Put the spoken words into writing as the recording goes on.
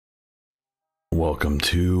Welcome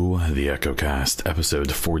to the EchoCast, episode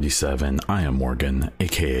 47. I am Morgan,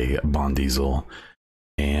 aka Bond Diesel,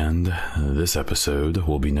 and this episode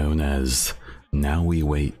will be known as Now We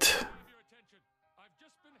Wait.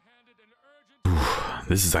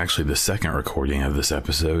 This is actually the second recording of this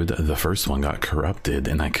episode. The first one got corrupted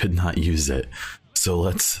and I could not use it. So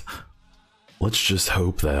let's just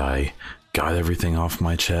hope that I got everything off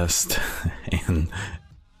my chest and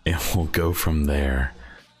we'll go from there.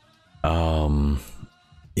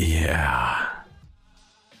 Yeah.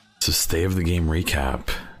 So State of the Game recap.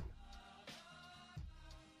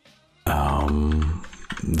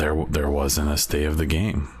 There wasn't a State of the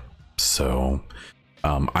Game. So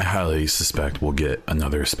I highly suspect we'll get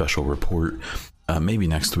another special report, maybe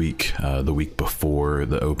next week, the week before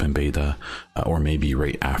the open beta, or maybe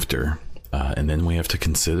right after. And then we have to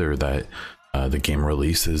consider that the game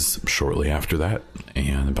releases shortly after that,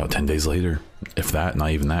 and about 10 days later, if that,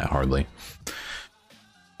 not even that, hardly.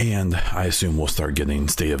 And I assume we'll start getting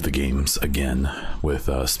State of the Games again with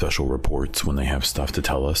special reports when they have stuff to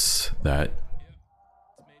tell us that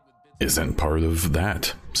isn't part of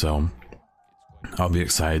that. So I'll be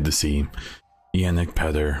excited to see Yannick,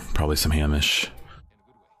 Peder, probably some Hamish,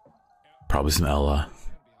 probably some Ella,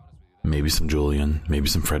 maybe some Julian, maybe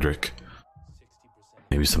some Frederick,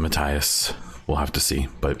 maybe some Matthias. We'll have to see,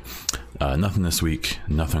 but nothing this week.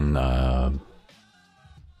 Nothing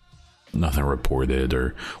reported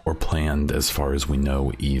or planned as far as we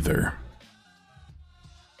know either.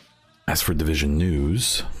 As for Division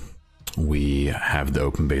news, we have the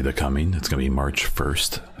open beta coming. It's going to be March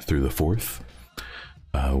 1st through the 4th.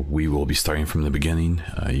 We will be starting from the beginning.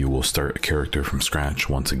 You will start a character from scratch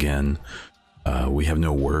once again. We have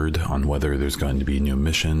no word on whether there's going to be new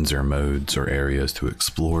missions or modes or areas to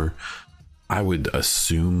explore. I would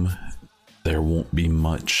assume there won't be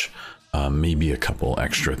much, maybe a couple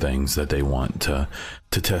extra things that they want to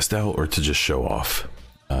test out or to just show off.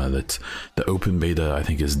 That's the open beta, I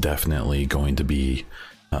think, is definitely going to be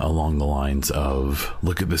along the lines of,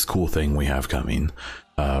 look at this cool thing we have coming,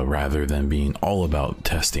 rather than being all about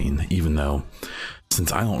testing, even though,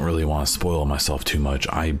 since I don't really want to spoil myself too much,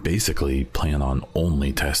 I basically plan on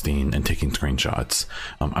only testing and taking screenshots.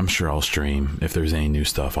 I'm sure I'll stream. If there's any new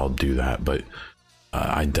stuff, I'll do that, but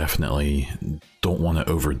I definitely don't want to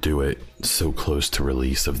overdo it so close to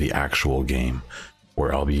release of the actual game,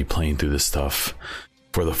 where I'll be playing through this stuff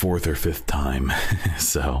for the 4th or 5th time.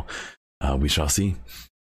 So we shall see.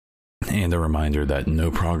 And a reminder that no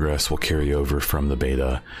progress will carry over from the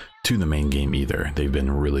beta to the main game either. They've been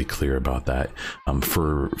really clear about that.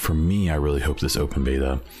 For me, I really hope this open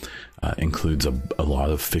beta includes a lot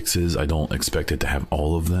of fixes. I don't expect it to have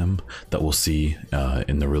all of them that we'll see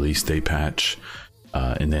in the release date patch,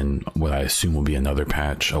 and then what I assume will be another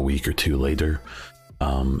patch a week or two later.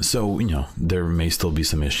 So, you know, there may still be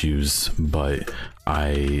some issues, but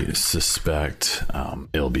I suspect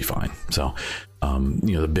it'll be fine. So,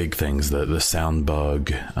 you know, the big things, the sound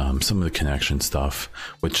bug, some of the connection stuff,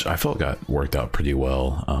 which I felt got worked out pretty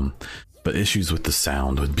well. But issues with the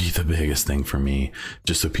sound would be the biggest thing for me,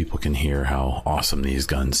 just so people can hear how awesome these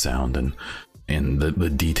guns sound and the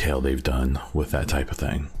detail they've done with that type of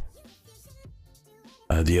thing.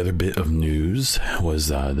 The other bit of news was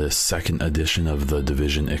the second edition of the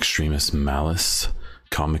Division Extremis Malice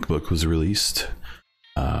comic book was released.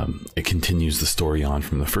 It continues the story on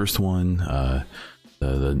from the first one.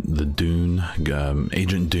 The Dune,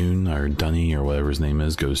 Agent Dune, or Dunny, or whatever his name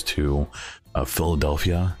is, goes to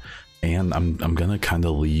Philadelphia, and I'm gonna kind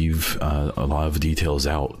of leave a lot of details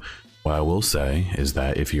out. What I will say is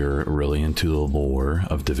that if you're really into the lore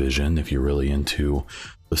of Division, if you're really into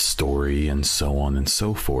the story and so on and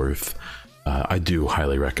so forth, I do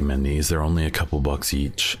highly recommend these. They're only a couple bucks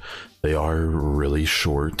each. They are really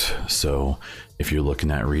short, so if you're looking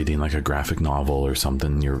at reading like a graphic novel or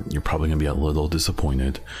something, you're probably gonna be a little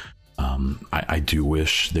disappointed. I do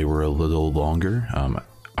wish they were a little longer.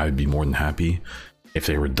 I'd be more than happy if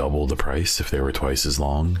they were double the price, if they were twice as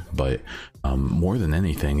long. But more than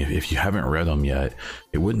anything, if you haven't read them yet,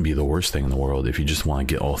 it wouldn't be the worst thing in the world if you just want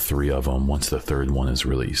to get all 3 of them once the 3rd one is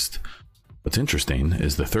released. What's interesting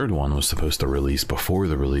is the 3rd one was supposed to release before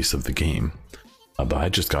the release of the game, but I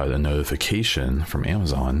just got a notification from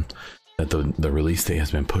Amazon that the release date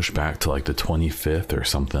has been pushed back to like the 25th or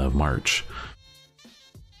something of March.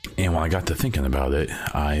 And when I got to thinking about it,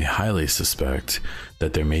 I highly suspect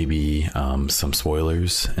that there may be some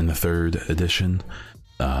spoilers in the 3rd edition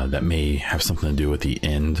that may have something to do with the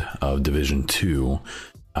end of Division 2,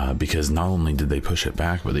 because not only did they push it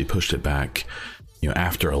back, but they pushed it back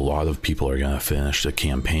after a lot of people are going to finish the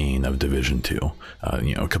campaign of Division 2,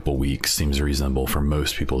 a couple weeks seems reasonable for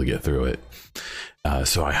most people to get through it.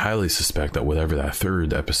 So I highly suspect that whatever that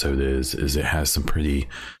third episode is it has some pretty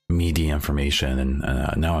meaty information,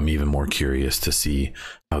 and now I'm even more curious to see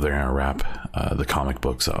how they're going to wrap the comic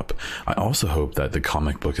books up. I also hope that the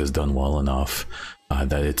comic book has done well enough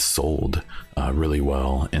that it's sold really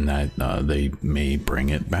well, and that they may bring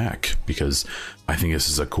it back, because I think this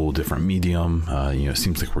is a cool different medium. It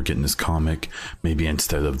seems like we're getting this comic maybe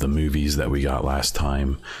instead of the movies that we got last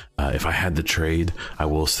time. If I had to trade, I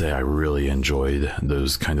will say I really enjoyed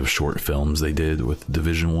those kind of short films they did with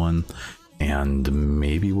Division 1, and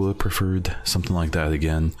maybe would have preferred something like that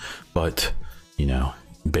again. But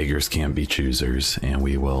beggars can't be choosers, and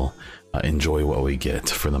we will enjoy what we get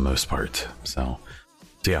for the most part. So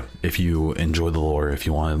yeah, if you enjoy the lore, if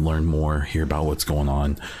you want to learn more, hear about what's going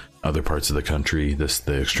on other parts of the country, the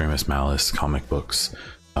Extremis Malice comic books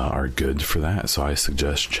are good for that, so I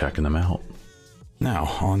suggest checking them out. Now,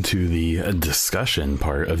 on to the discussion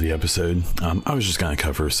part of the episode. I was just going to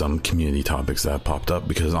cover some community topics that popped up,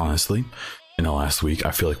 because honestly, in the last week,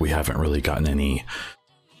 I feel like we haven't really gotten any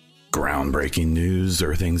groundbreaking news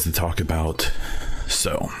or things to talk about.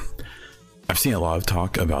 So I've seen a lot of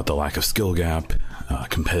talk about the lack of skill gap,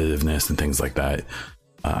 competitiveness, and things like that.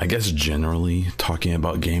 I guess generally talking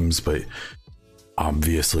about games, but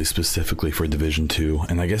obviously specifically for Division 2.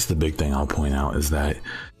 And I guess the big thing I'll point out is that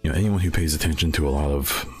anyone who pays attention to a lot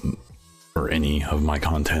of, or any of my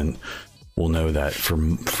content, will know that for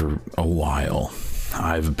a while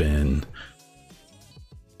I've been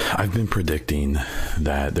predicting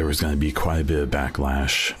that there was going to be quite a bit of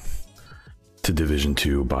backlash to Division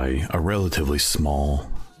 2 by a relatively small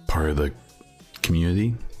part of the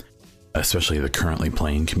community, especially the currently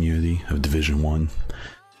playing community of Division 1.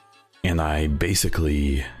 And I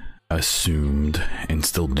basically assumed, and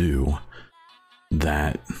still do,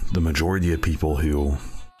 that the majority of people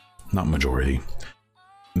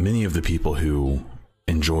many of the people who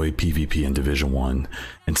enjoy PvP in Division 1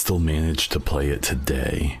 and still manage to play it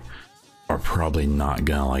today are probably not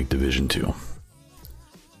gonna like Division 2.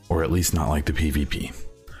 Or at least not like the PvP.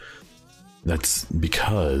 That's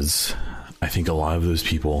because I think a lot of those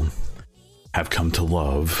people have come to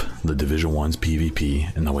love the Division 1's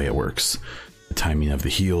PvP and the way it works. The timing of the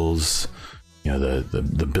heals,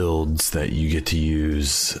 the builds that you get to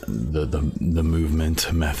use, the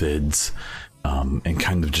movement methods, and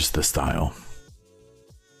kind of just the style.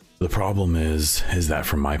 The problem is that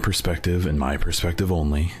from my perspective, and my perspective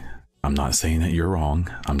only, I'm not saying that you're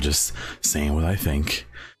wrong, I'm just saying what I think,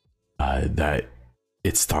 that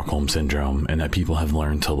it's Stockholm Syndrome, and that people have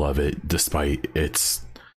learned to love it despite its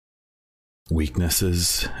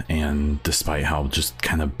weaknesses and despite how just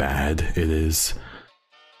kind of bad it is,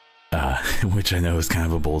 which I know is kind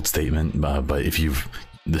of a bold statement, but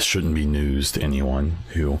this shouldn't be news to anyone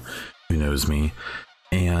who knows me.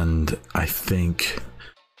 And I think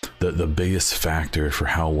that the biggest factor for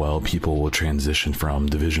how well people will transition from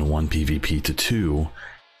Division 1 PvP to 2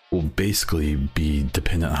 will basically be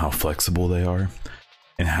dependent on how flexible they are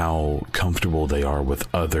and how comfortable they are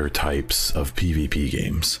with other types of PvP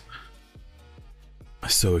games.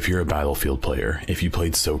 So if you're a Battlefield player, if you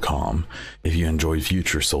played SOCOM, if you enjoyed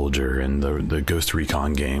Future Soldier and the Ghost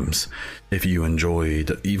Recon games, if you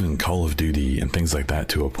enjoyed even Call of Duty and things like that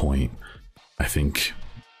to a point, I think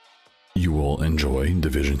you will enjoy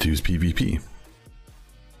Division 2's PvP.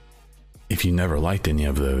 If you never liked any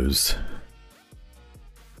of those,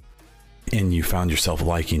 and you found yourself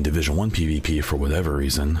liking Division 1 PvP for whatever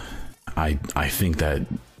reason, I think that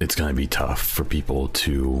it's going to be tough for people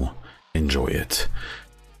to enjoy it.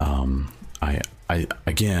 I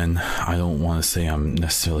don't want to say I'm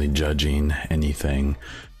necessarily judging anything.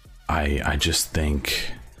 I just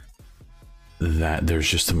think that there's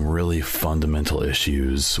just some really fundamental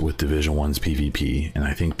issues with Division 1's PvP, and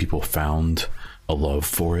I think people found a love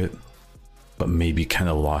for it, but maybe kind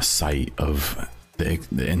of lost sight of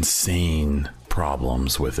the insane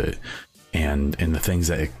problems with it, and the things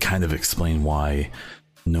that kind of explain why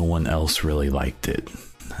no one else really liked it.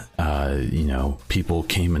 People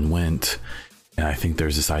came and went, and I think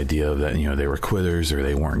there's this idea of that, they were quitters or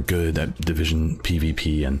they weren't good at Division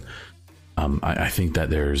PvP, and I think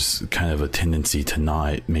that there's kind of a tendency to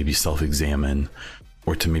not maybe self-examine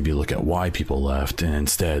or to maybe look at why people left, and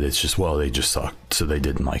instead it's just, well, they just sucked, so they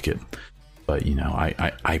didn't like it. But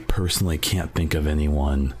I personally can't think of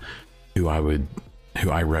anyone who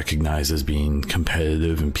I recognize as being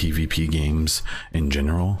competitive in PvP games in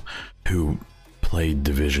general who played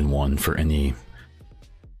Division 1 for any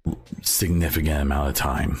significant amount of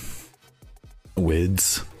time.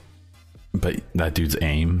 Wids, but that dude's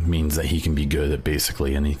aim means that he can be good at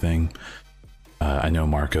basically anything. I know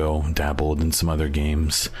Marco dabbled in some other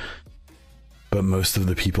games, but most of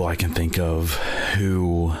the people I can think of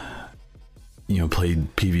who, you know,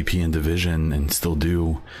 played PvP in Division and still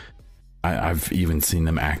do, I've even seen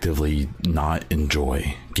them actively not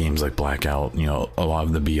enjoy games like Blackout, you know, a lot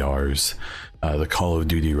of the BRs, the Call of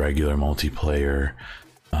Duty regular multiplayer,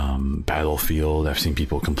 Battlefield. I've seen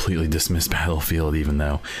people completely dismiss Battlefield, even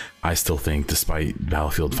though I still think, despite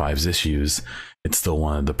Battlefield 5's issues, it's still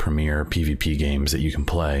one of the premier PvP games that you can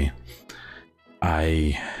play.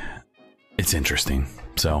 It's interesting.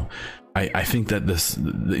 So I think that this,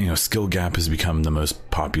 you know, skill gap has become the most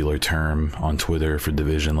popular term on Twitter for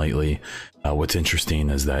Division lately. What's interesting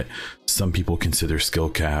is that some people consider skill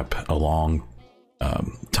cap a long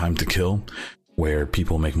time to kill, where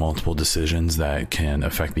people make multiple decisions that can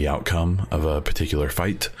affect the outcome of a particular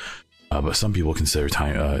fight. But some people consider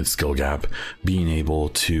skill gap being able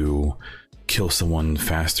to kill someone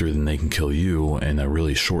faster than they can kill you in a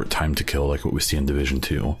really short time to kill, like what we see in Division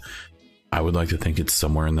 2. I would like to think it's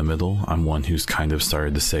somewhere in the middle. I'm one who's kind of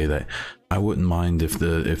started to say that I wouldn't mind if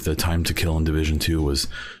the time to kill in Division 2 was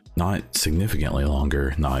not significantly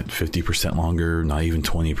longer, not 50% longer, not even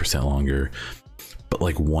 20% longer, but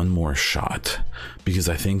like one more shot. Because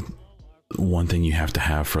I think one thing you have to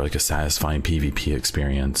have for like a satisfying PvP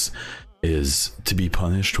experience is to be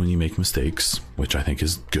punished when you make mistakes, which I think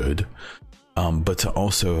is good, but to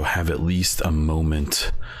also have at least a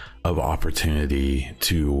moment of opportunity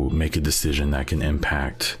to make a decision that can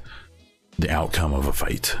impact the outcome of a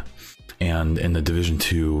fight. And in the Division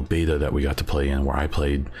 2 beta that we got to play in, where I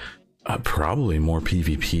played probably more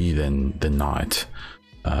PvP than not,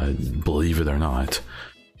 believe it or not,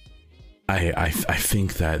 I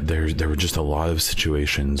think that there were just a lot of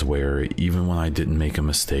situations where even when I didn't make a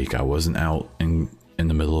mistake, I wasn't out in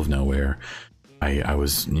the middle of nowhere. I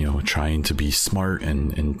was, you know, trying to be smart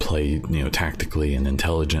and play, you know, tactically and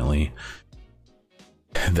intelligently,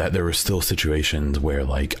 that there were still situations where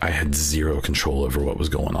like I had zero control over what was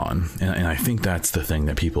going on. And I think that's the thing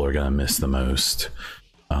that people are going to miss the most.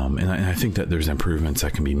 And I think that there's improvements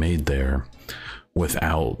that can be made there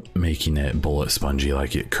without making it bullet spongy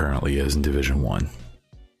like it currently is in Division 1.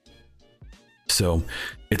 So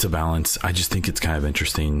it's a balance. I just think it's kind of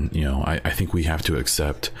interesting. You know, I think we have to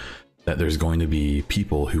accept that there's going to be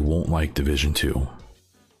people who won't like Division 2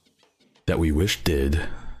 that we wish did,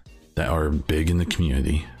 that are big in the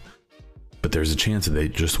community, but there's a chance that they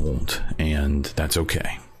just won't, and that's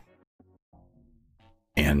okay.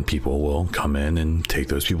 And people will come in and take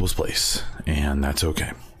those people's place, and that's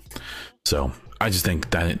okay. So I just think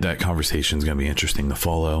that conversation is going to be interesting to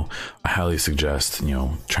follow. I highly suggest, you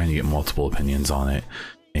know, trying to get multiple opinions on it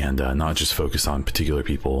and not just focus on particular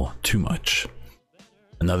people too much.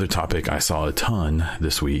 Another topic I saw a ton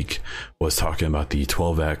this week was talking about the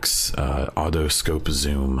 12x auto scope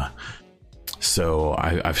zoom. So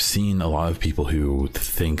I've seen a lot of people who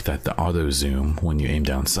think that the auto zoom when you aim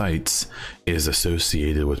down sights is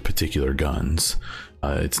associated with particular guns.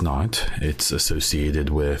 It's not. It's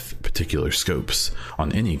associated with particular scopes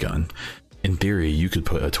on any gun. In theory, you could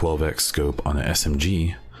put a 12x scope on an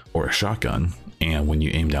SMG or a shotgun, and when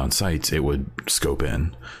you aim down sights, it would scope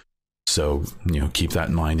in. So, you know, keep that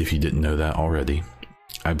in mind if you didn't know that already.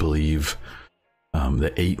 I believe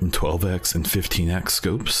the 8 and 12x and 15x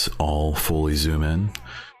scopes all fully zoom in,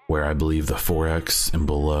 where I believe the 4x and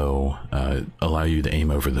below allow you to aim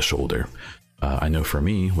over the shoulder. I know for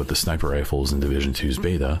me, with the sniper rifles in Division 2's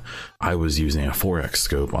beta, I was using a 4x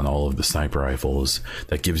scope on all of the sniper rifles.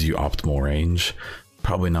 That gives you optimal range.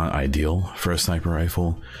 Probably not ideal for a sniper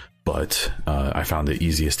rifle, but I found it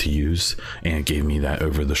easiest to use, and it gave me that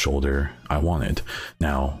over the shoulder I wanted.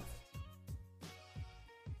 Now,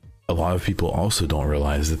 a lot of people also don't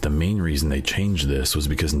realize that the main reason they changed this was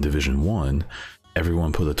because in Division 1,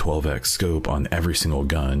 everyone put a 12x scope on every single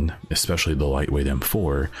gun, especially the lightweight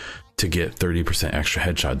M4, to get 30% extra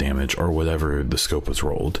headshot damage or whatever the scope was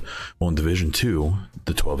rolled. Well, in Division 2,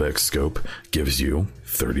 the 12x scope gives you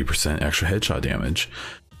 30% extra headshot damage,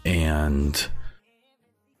 and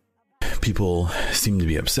people seem to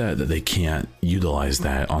be upset that they can't utilize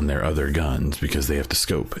that on their other guns because they have to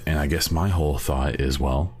scope. And I guess my whole thought is,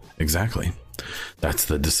 well, exactly. That's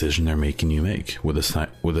the decision they're making you make with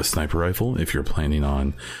a sniper rifle. If you're planning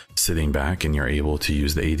on sitting back and you're able to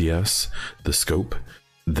use the ADS, the scope,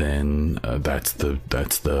 then that's the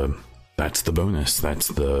bonus. That's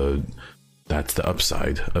the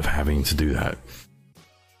upside of having to do that.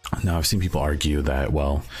 Now, I've seen people argue that,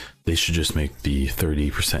 well, they should just make the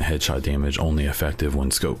 30% headshot damage only effective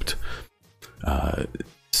when scoped.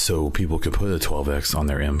 so people could put a 12x on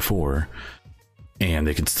their M4 and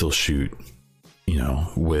they could still shoot, you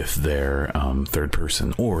know, with their third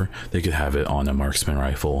person, or they could have it on a marksman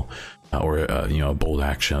rifle or you know, a bolt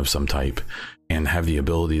action of some type, and have the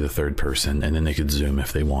ability the third person, and then they could zoom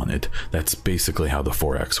if they wanted. That's basically how the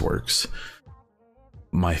 4x works.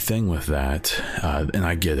 My thing with that, and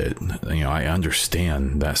I get it, you know, I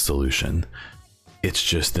understand that solution. It's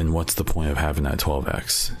just, then what's the point of having that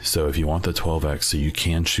 12x? So if you want the 12x so you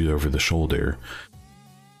can shoot over the shoulder,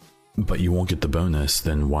 but you won't get the bonus,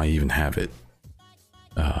 then why even have it?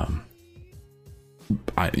 But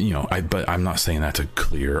I'm not saying that's a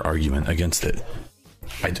clear argument against it.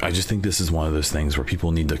 I just think this is one of those things where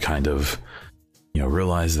people need to kind of, you know,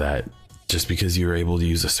 realize that just because you're able to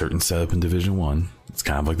use a certain setup in Division 1, it's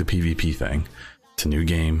kind of like the PvP thing. It's a new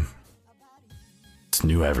game. It's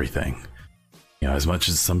new everything. You know, as much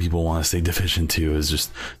as some people want to say Division 2 is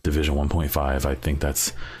just Division 1.5, I think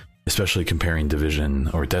that's, especially comparing Division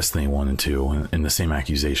or Destiny 1 and 2 in the same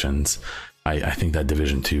accusations, I think that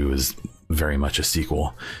Division 2 is very much a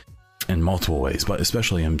sequel in multiple ways, but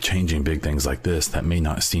especially in changing big things like this that may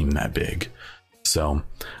not seem that big. So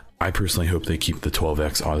I personally hope they keep the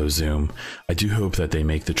 12x auto zoom. I do hope that they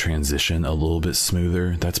make the transition a little bit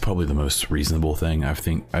smoother. That's probably the most reasonable thing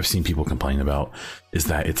I've seen people complain about, is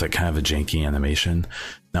that it's like kind of a janky animation.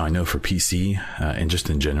 Now I know for PC and just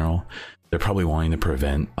in general, they're probably wanting to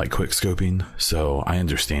prevent like quick scoping. So I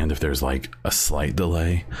understand if there's like a slight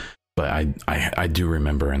delay, but I do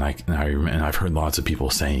remember, and I've heard lots of people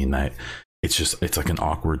saying that it's like an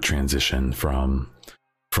awkward transition from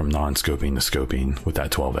non-scoping to scoping with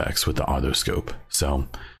that 12x with the auto scope. So,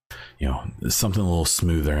 you know, something a little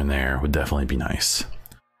smoother in there would definitely be nice.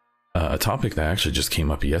 A topic that actually just came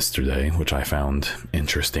up yesterday, which I found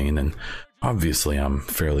interesting, and obviously I'm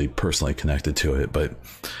fairly personally connected to it, but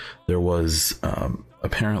there was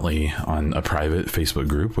apparently on a private Facebook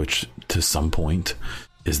group, which to some point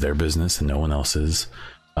is their business and no one else's,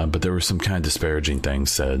 but there were some kind of disparaging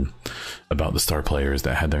things said about the star players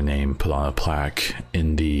that had their name put on a plaque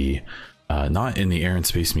in the not in the Air and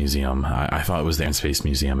Space Museum. I thought it was the Air and Space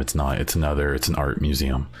Museum. It's not. It's an art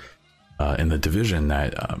museum in the Division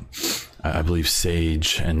that I believe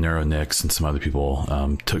Sage and NeuroNix and some other people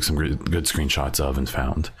took some good screenshots of and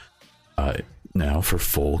found. Now, for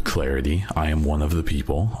full clarity, I am one of the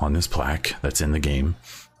people on this plaque that's in the game,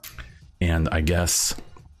 and I guess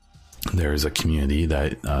there's a community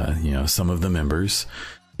that you know, some of the members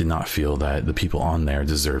did not feel that the people on there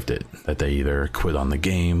deserved it, that they either quit on the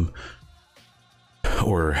game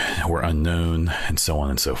or were unknown and so on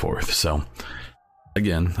and so forth. So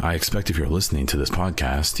again, I expect if you're listening to this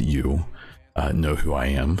podcast, you know who I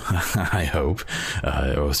am. I hope,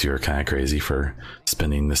 or else you're kind of crazy for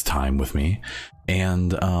spending this time with me.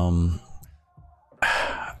 And I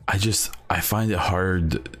find it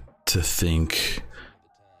hard to think,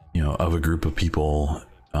 you know, of a group of people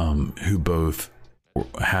who both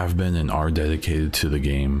have been and are dedicated to the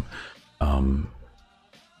game, and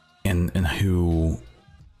who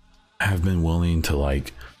have been willing to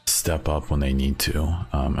like step up when they need to.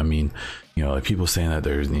 I mean, you know, like people saying that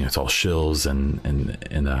there's, you know, it's all shills and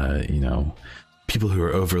you know, people who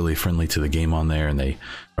are overly friendly to the game on there, and they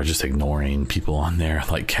are just ignoring people on there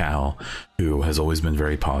like Cal, who has always been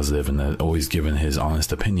very positive and has always given his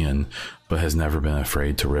honest opinion, but has never been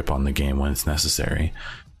afraid to rip on the game when it's necessary.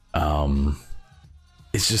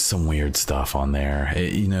 It's just some weird stuff on there,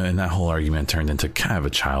 you know, and that whole argument turned into kind of a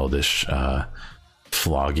childish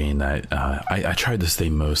flogging that I tried to stay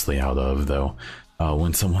mostly out of, though.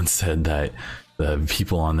 When someone said that the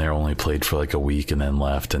people on there only played for like a week and then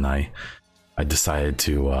left, and I decided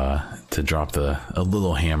to drop a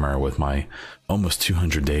little hammer with my almost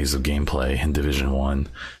 200 days of gameplay in Division 1.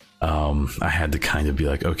 I had to kind of be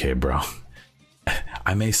like, okay, bro,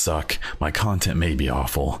 I may suck, my content may be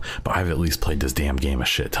awful, but I've at least played this damn game a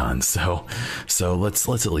shit ton. So let's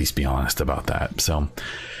at least be honest about that. So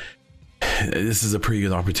this is a pretty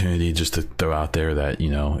good opportunity just to throw out there that, you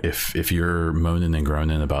know, if you're moaning and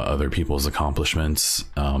groaning about other people's accomplishments,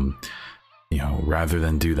 you know, rather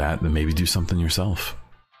than do that, then maybe do something yourself.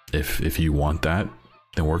 If you want that,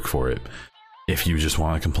 then work for it. If you just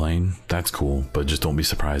want to complain, that's cool, but just don't be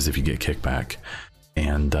surprised if you get kickback.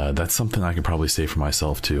 And that's something I could probably say for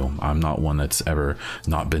myself too. I'm not one that's ever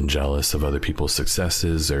not been jealous of other people's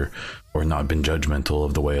successes or not been judgmental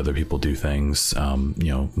of the way other people do things. You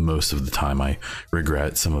know, most of the time I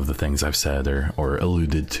regret some of the things I've said or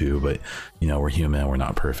alluded to, but you know, we're human, we're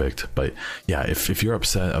not perfect. But yeah, if you're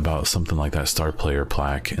upset about something like that star player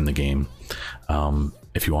plaque in the game,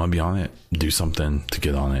 if you want to be on it, do something to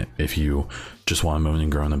get on it. If you just want to moan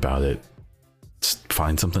and groan about it, Just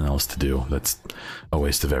find something else to do. That's a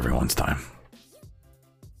waste of everyone's time.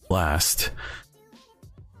 Last,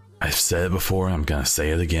 I've said it before, I'm gonna say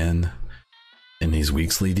it again. In these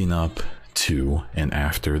weeks leading up to and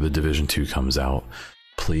after the Division 2 comes out,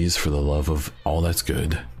 please, for the love of all that's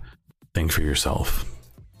good, think for yourself.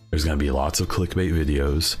 There's going to be lots of clickbait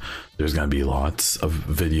videos. There's going to be lots of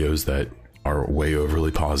videos that are way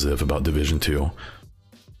overly positive about Division 2.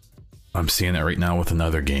 I'm seeing it right now with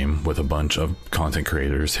another game with a bunch of content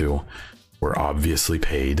creators who were obviously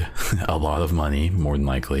paid a lot of money, more than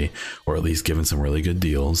likely, or at least given some really good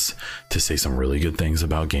deals to say some really good things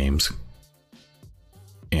about games.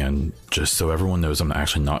 And just so everyone knows, I'm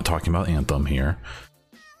actually not talking about Anthem here.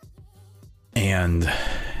 And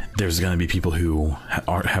there's going to be people who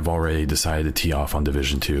have already decided to tee off on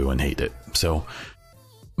Division 2 and hate it. So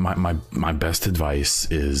my best advice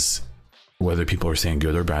is, whether people are saying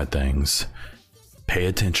good or bad things, pay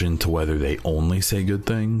attention to whether they only say good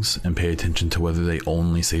things and pay attention to whether they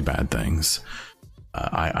only say bad things.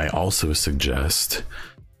 I also suggest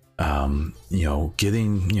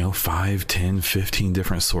getting 5, 10, 15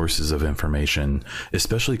 different sources of information,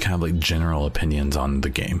 especially kind of like general opinions on the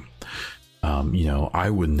game. I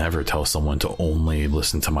would never tell someone to only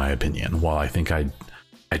listen to my opinion. While I think I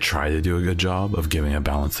try to do a good job of giving a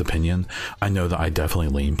balanced opinion, I know that I definitely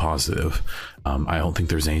lean positive. I don't think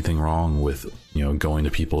there's anything wrong with going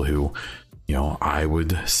to people who I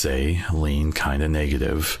would say lean kind of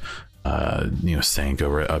negative. Sank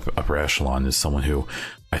over at upper echelon is someone who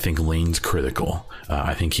I think leans critical.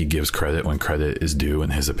 I think he gives credit when credit is due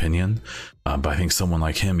in his opinion. But I think someone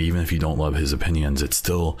like him, even if you don't love his opinions, it's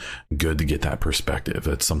still good to get that perspective.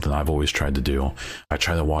 It's something I've always tried to do. I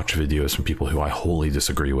try to watch videos from people who I wholly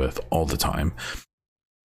disagree with all the time,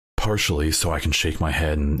 partially so I can shake my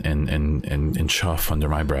head and chuff under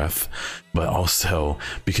my breath, but also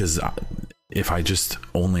because if I just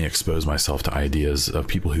only expose myself to ideas of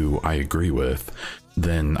people who I agree with,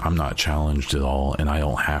 then I'm not challenged at all, and I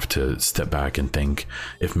don't have to step back and think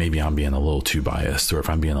if maybe I'm being a little too biased or if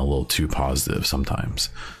I'm being a little too positive sometimes.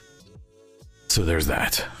 So there's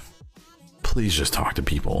that. Please just talk to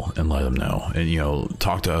people and let them know, and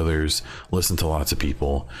talk to others, listen to lots of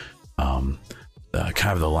people. Kind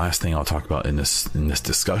of the last thing I'll talk about in this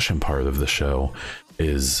discussion part of the show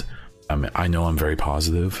is, I know I'm very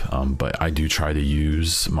positive, but I do try to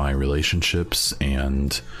use my relationships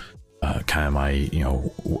and kind of my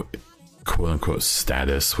quote unquote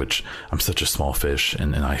status, which I'm such a small fish,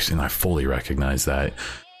 and I fully recognize that.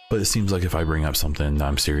 But it seems like if I bring up something that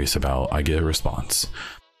I'm serious about, I get a response.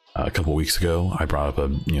 A couple weeks ago, I brought up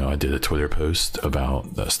I did a Twitter post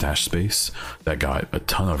about the Stash Space that got a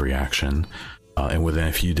ton of reaction. And within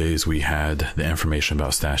a few days, we had the information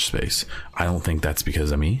about Stash Space. I don't think that's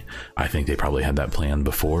because of me. I think they probably had that planned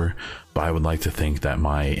before, but I would like to think that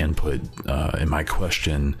my input and my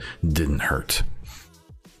question didn't hurt.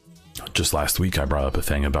 Just last week, I brought up a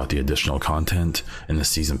thing about the additional content in the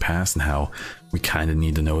season pass and how we kind of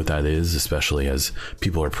need to know what that is, especially as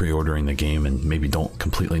people are pre-ordering the game and maybe don't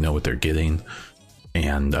completely know what they're getting.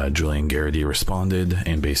 And Julian Garrity responded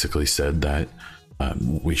and basically said that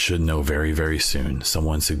we should know very, very soon.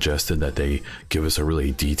 Someone suggested that they give us a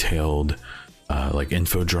really detailed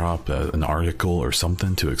info drop, an article or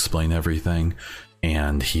something to explain everything,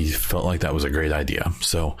 and he felt like that was a great idea.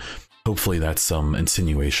 So hopefully that's some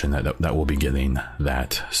insinuation that we'll be getting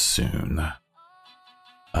that soon.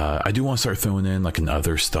 I do want to start throwing in like an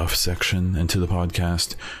other stuff section into the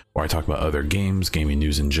podcast where I talk about other games, gaming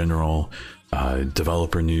news in general,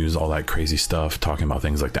 developer news, all that crazy stuff, talking about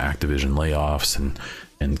things like the Activision layoffs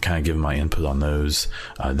and kind of giving my input on those.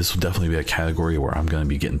 This will definitely be a category where I'm going to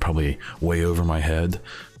be getting probably way over my head.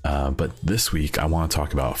 But this week I want to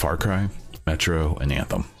talk about Far Cry, Metro, and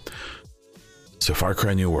Anthem. So Far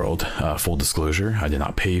Cry New World, full disclosure, I did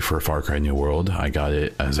not pay for Far Cry New World. I got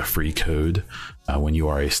it as a free code. When you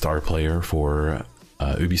are a star player for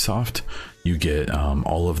Ubisoft, you get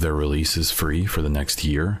all of their releases free for the next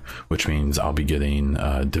year, which means I'll be getting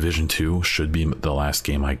Division 2 should be the last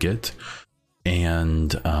game I get.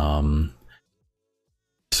 And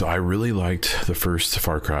so I really liked the first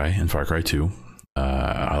Far Cry and Far Cry 2.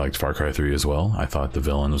 I liked Far Cry 3 as well. I thought the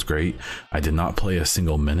villain was great. I did not play a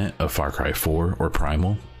single minute of Far Cry 4 or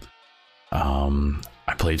Primal.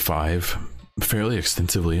 I played 5 fairly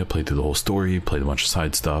extensively. I played through the whole story, played a bunch of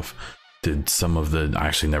side stuff, did some of I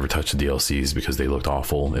actually never touched the DLCs because they looked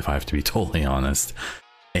awful, if I have to be totally honest.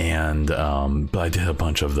 And but I did a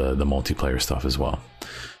bunch of the multiplayer stuff as well.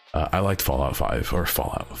 I liked Far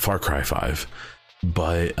Cry 5.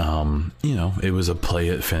 But it was a play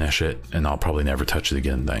it, finish it, and I'll probably never touch it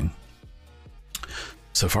again thing.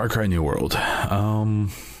 So Far Cry New World,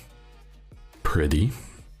 pretty,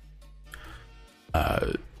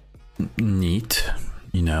 neat,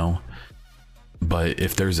 you know, but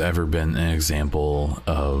if there's ever been an example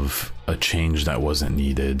of a change that wasn't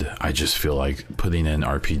needed, I just feel like putting in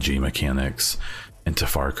RPG mechanics into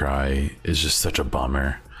Far Cry is just such a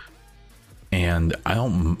bummer. And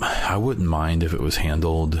I wouldn't mind if it was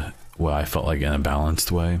handled what I felt like in a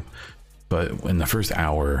balanced way, but in the first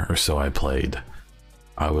hour or so I played,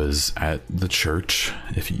 I was at the church,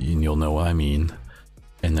 you'll know what I mean,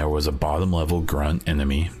 and there was a bottom level grunt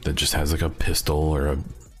enemy that just has like a pistol or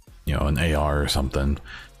an AR or something,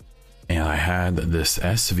 and I had this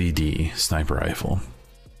SVD sniper rifle,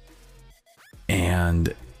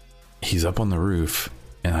 and he's up on the roof,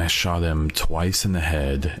 and I shot him twice in the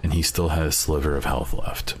head, and he still had a sliver of health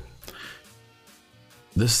left.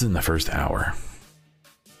 This is in the first hour.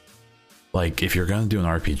 Like, if you're gonna do an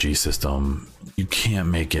RPG system, you can't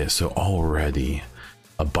make it so already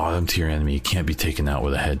a bottom tier enemy can't be taken out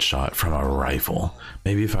with a headshot from a rifle.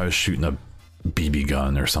 Maybe if I was shooting a BB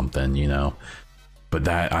gun or something, but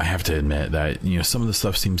that, I have to admit that, some of the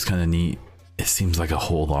stuff seems kind of neat. It seems like a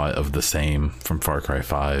whole lot of the same from Far Cry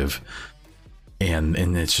 5. And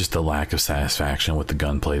it's just a lack of satisfaction with the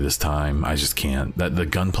gunplay this time. I just can't. The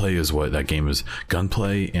gunplay is what that game is.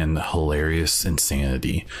 Gunplay and hilarious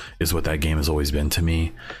insanity is what that game has always been to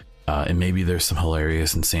me. And maybe there's some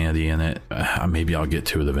hilarious insanity in it. Maybe I'll get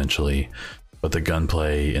to it eventually. But the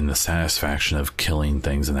gunplay and the satisfaction of killing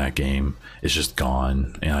things in that game is just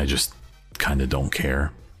gone. And I just kind of don't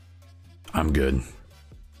care. I'm good.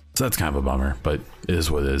 So that's kind of a bummer, but it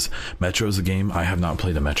is what it is. Metro is a game. I have not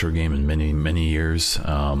played a Metro game in many, many years.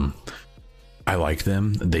 I like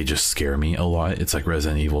them. They just scare me a lot. It's like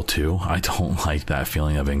Resident Evil 2. I don't like that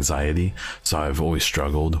feeling of anxiety. So I've always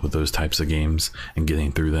struggled with those types of games and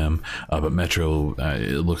getting through them. But Metro,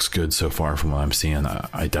 it looks good so far from what I'm seeing.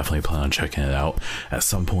 I definitely plan on checking it out at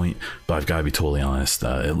some point. But I've got to be totally honest.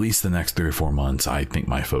 At least the next 3 or 4 months, I think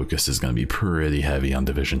my focus is going to be pretty heavy on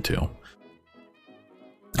Division 2.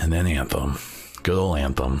 And then Anthem, good old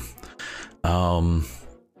Anthem.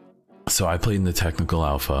 So I played in the technical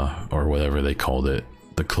alpha, or whatever they called it,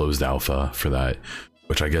 the closed alpha for that,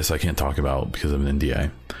 which I guess I can't talk about because of an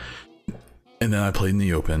NDA. And then I played in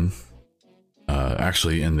the open,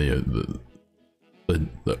 actually in the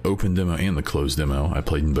open demo and the closed demo. I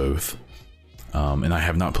played in both, and I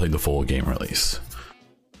have not played the full game release.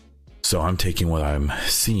 So I'm taking what I'm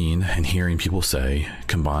seeing and hearing people say,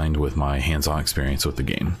 combined with my hands-on experience with the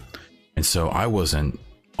game. And so I wasn't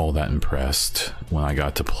all that impressed when I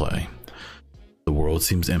got to play. The world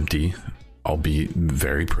seems empty, albeit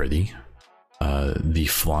very pretty. The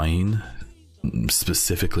flying,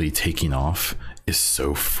 specifically taking off, is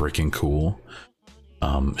so freaking cool.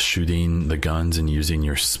 Shooting the guns and using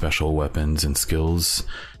your special weapons and skills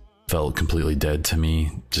felt completely dead to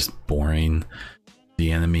me, just boring.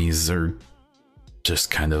 The enemies are just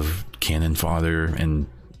kind of cannon fodder, and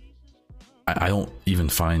I don't even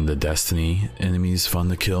find the Destiny enemies fun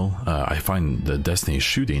to kill. I find the Destiny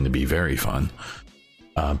shooting to be very fun.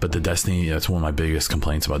 But the Destiny, that's one of my biggest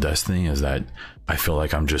complaints about Destiny, is that I feel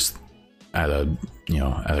like I'm just at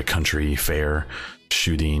a country fair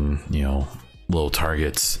shooting, little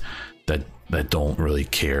targets that don't really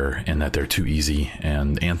care, and that they're too easy.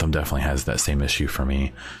 And Anthem definitely has that same issue for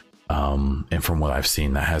me. And from what I've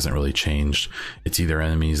seen, that hasn't really changed. It's either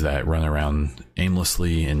enemies that run around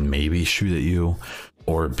aimlessly and maybe shoot at you,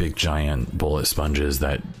 or big giant bullet sponges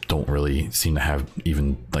that don't really seem to have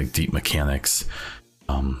even like deep mechanics.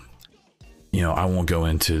 I won't go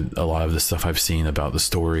into a lot of the stuff I've seen about the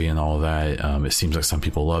story and all of that. It seems like some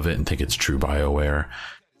people love it and think it's true BioWare.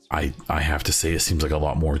 I have to say it seems like a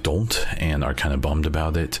lot more don't, and are kind of bummed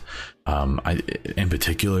about it. In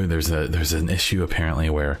particular, there's an issue apparently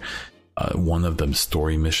where one of the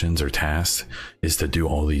story missions or tasks is to do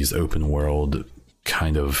all these open world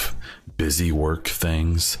kind of busy work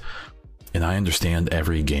things. And I understand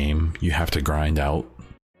every game you have to grind out,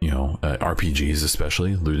 RPGs,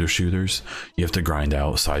 especially looter shooters, you have to grind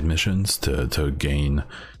out side missions to gain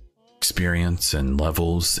experience and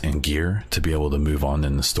levels and gear to be able to move on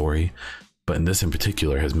in the story. But in this in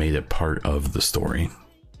particular has made it part of the story.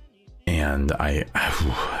 And I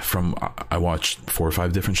watched 4 or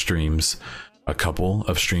 5 different streams, a couple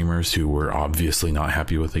of streamers who were obviously not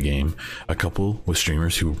happy with the game, a couple with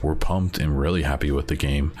streamers who were pumped and really happy with the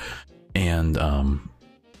game. And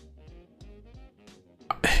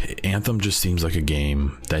Anthem just seems like a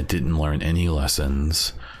game that didn't learn any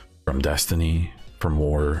lessons from Destiny, from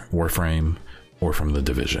Warframe, or from The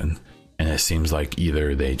Division. And it seems like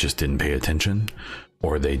either they just didn't pay attention,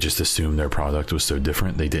 or they just assumed their product was so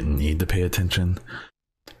different they didn't need to pay attention.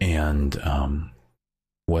 And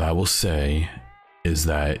what I will say is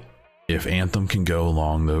that if Anthem can go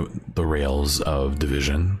along the rails of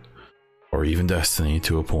Division, or even Destiny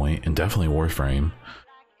to a point, and definitely Warframe,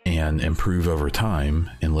 and improve over time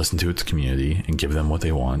and listen to its community and give them what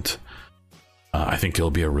they want, I think it'll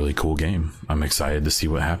be a really cool game. I'm excited to see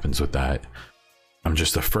what happens with that. I'm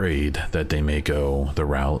just afraid that they may go the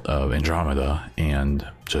route of Andromeda and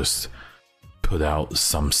just put out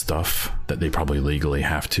some stuff that they probably legally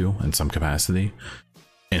have to in some capacity,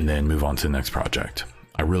 and then move on to the next project.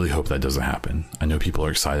 I really hope that doesn't happen. I know people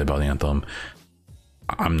are excited about Anthem.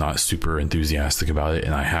 I'm not super enthusiastic about it,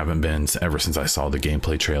 and I haven't been ever since I saw the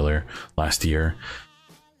gameplay trailer last year.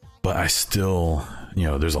 But I still, you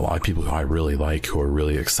know, there's a lot of people who I really like who are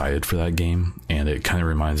really excited for that game, and it kind of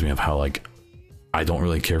reminds me of how, like, I don't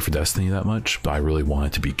really care for Destiny that much, but I really want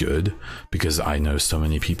it to be good because I know so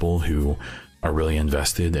many people who are really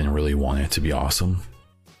invested and really want it to be awesome.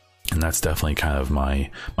 And that's definitely kind of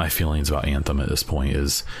my feelings about Anthem at this point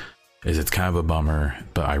is it's kind of a bummer,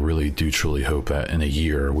 but I really do truly hope that in a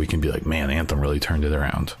year we can be like, man, Anthem really turned it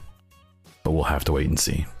around. But we'll have to wait and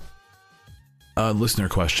see. Listener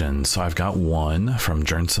questions. So I've got one from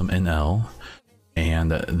Jernsome NL,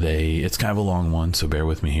 and it's kind of a long one, so bear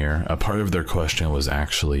with me here. A part of their question was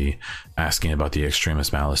actually asking about the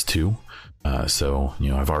Extremis Malice 2. So, you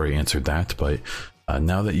know, I've already answered that, but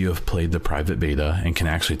now that you have played the private beta and can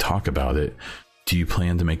actually talk about it, do you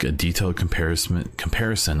plan to make a detailed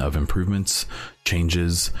comparison of improvements,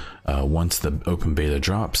 changes, once the open beta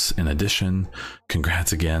drops? In addition,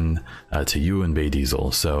 congrats again to you and Bay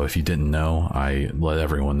Diesel. So if you didn't know, I let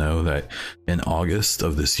everyone know that in August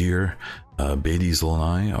of this year, Bay Diesel and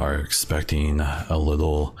I are expecting a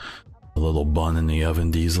little bun in the oven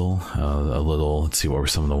Diesel, let's see, what were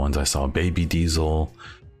some of the ones I saw? Baby Diesel,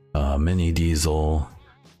 Mini Diesel,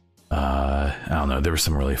 I don't know, there were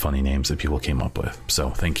some really funny names that people came up with, so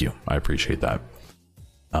thank you, I appreciate that.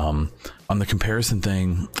 On the comparison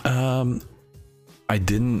thing, I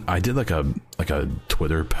did like a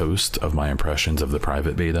Twitter post of my impressions of the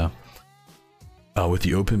private beta. With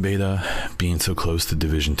the open beta being so close to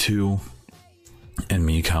Division 2 and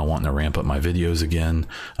me kind of wanting to ramp up my videos again,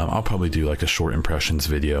 I'll probably do like a short impressions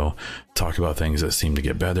video, talk about things that seem to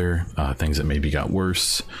get better, things that maybe got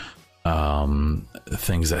worse,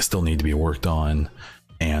 things that still need to be worked on.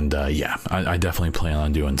 And yeah, I definitely plan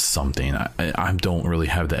on doing something. I don't really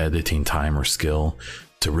have the editing time or skill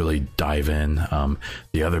to really dive in.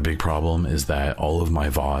 The other big problem is that all of my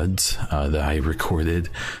VODs that I recorded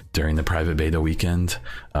during the private beta weekend,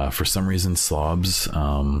 for some reason Slobs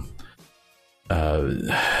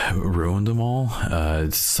ruined them all.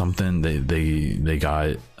 It's something they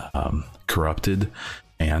got corrupted,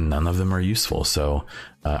 and none of them are useful. So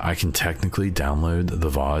I can technically download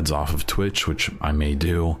the VODs off of Twitch, which I may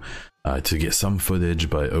do to get some footage,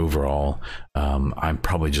 but overall I'm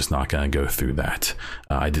probably just not going to go through that.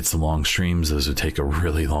 I did some long streams, those would take a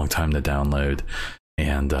really long time to download,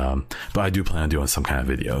 and but I do plan on doing some kind of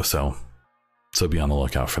video, so be on the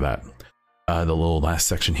lookout for that. The little last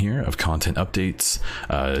section here of content updates.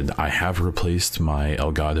 I have replaced my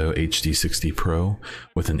Elgato HD60 Pro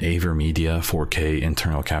with an AverMedia 4K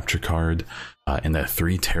internal capture card and that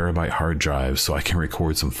 3 terabyte hard drive, so I can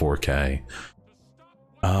record some 4K.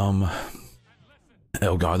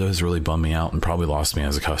 Elgato has really bummed me out and probably lost me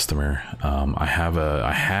as a customer. I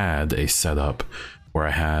had a setup where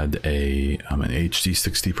I had an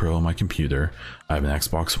HD60 Pro on my computer. I have an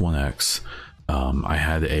Xbox One X. I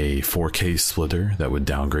had a 4K splitter that would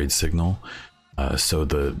downgrade signal. So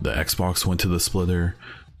the Xbox went to the splitter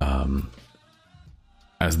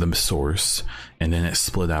as the source, and then it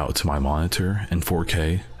split out to my monitor in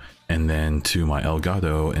 4K and then to my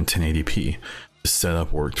Elgato in 1080p. The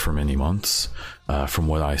setup worked for many months. From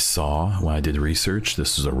what I saw when I did research,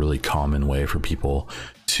 this is a really common way for people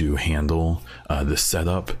to handle the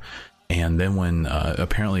setup. And then when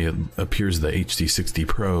apparently it appears the HD60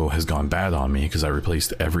 Pro has gone bad on me because I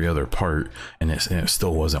replaced every other part and it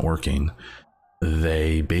still wasn't working,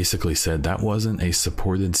 they basically said that wasn't a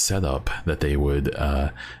supported setup that they would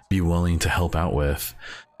be willing to help out with,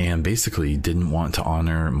 and basically didn't want to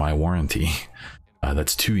honor my warranty.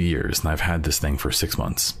 That's 2 years, and I've had this thing for 6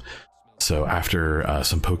 months. So after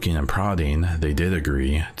some poking and prodding, they did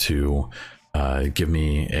agree to give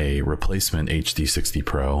me a replacement HD60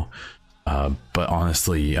 Pro. But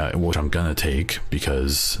honestly, which I'm gonna take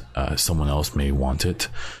because someone else may want it.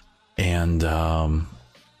 And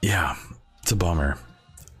yeah, it's a bummer.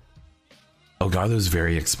 Elgato is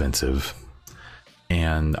very expensive,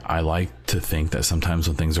 And I like to think that sometimes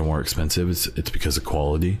when things are more expensive, it's because of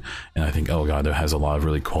quality. And I think Elgato has a lot of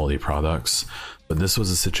really quality products. But this was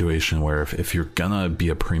a situation where if you're gonna be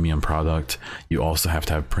a premium product, you also have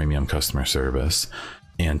to have premium customer service.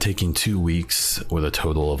 And taking 2 weeks with a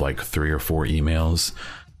total of like 3 or 4 emails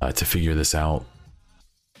to figure this out,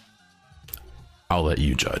 I'll let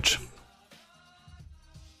you judge.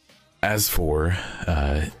 As for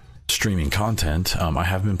streaming content, I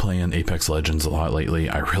have been playing Apex Legends a lot lately.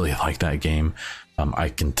 I really like that game. I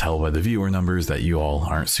can tell by the viewer numbers that you all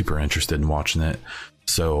aren't super interested in watching it.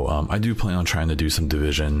 So I do plan on trying to do some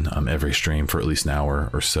Division every stream for at least an hour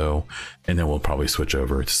or so, and then we'll probably switch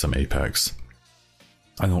over to some Apex.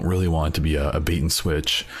 I don't really want it to be a bait and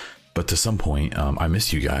switch, but to some point, I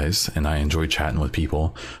miss you guys and I enjoy chatting with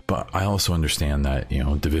people. But I also understand that, you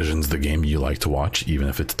know, Division's the game you like to watch, even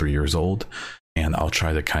if it's 3 years old. And I'll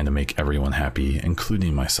try to kind of make everyone happy,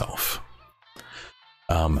 including myself.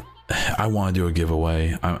 I want to do a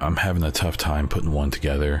giveaway. I'm having a tough time putting one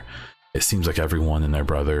together. It seems like everyone and their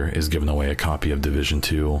brother is giving away a copy of Division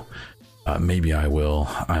 2. Maybe I will.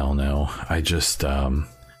 I don't know. I just,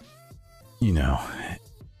 you know,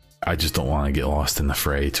 I just don't want to get lost in the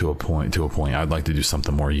fray to a point. I'd like to do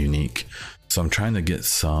something more unique. So I'm trying to get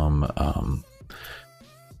some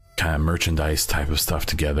kind of merchandise type of stuff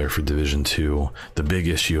together for Division 2. The big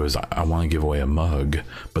issue is I want to give away a mug,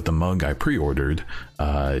 but the mug I pre-ordered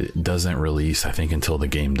doesn't release, I think, until the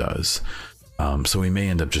game does. So we may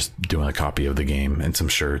end up just doing a copy of the game and some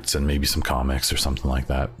shirts and maybe some comics or something like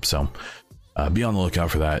that. So be on the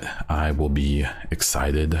lookout for that. I will be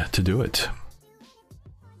excited to do it.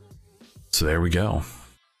 So there we go.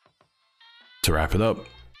 To wrap it up,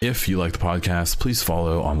 if you like the podcast, please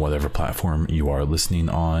follow on whatever platform you are listening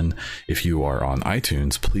on. If you are on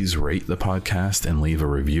iTunes, please rate the podcast and leave a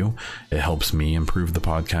review. It helps me improve the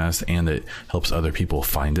podcast and it helps other people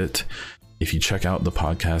find it. If you check out the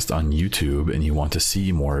podcast on YouTube and you want to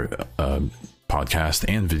see more podcast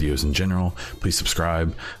and videos in general, please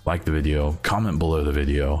subscribe, like the video, comment below the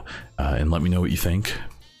video, and let me know what you think.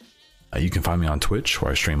 You can find me on Twitch,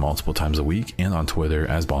 where I stream multiple times a week, and on Twitter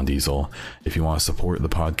as Bondiesel. If you want to support the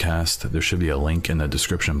podcast, there should be a link in the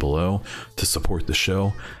description below to support the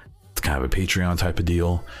show. It's kind of a Patreon type of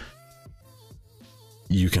deal.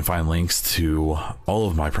 You can find links to all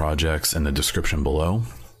of my projects in the description below.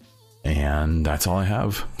 And that's all I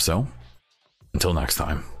have. So, until next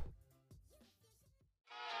time.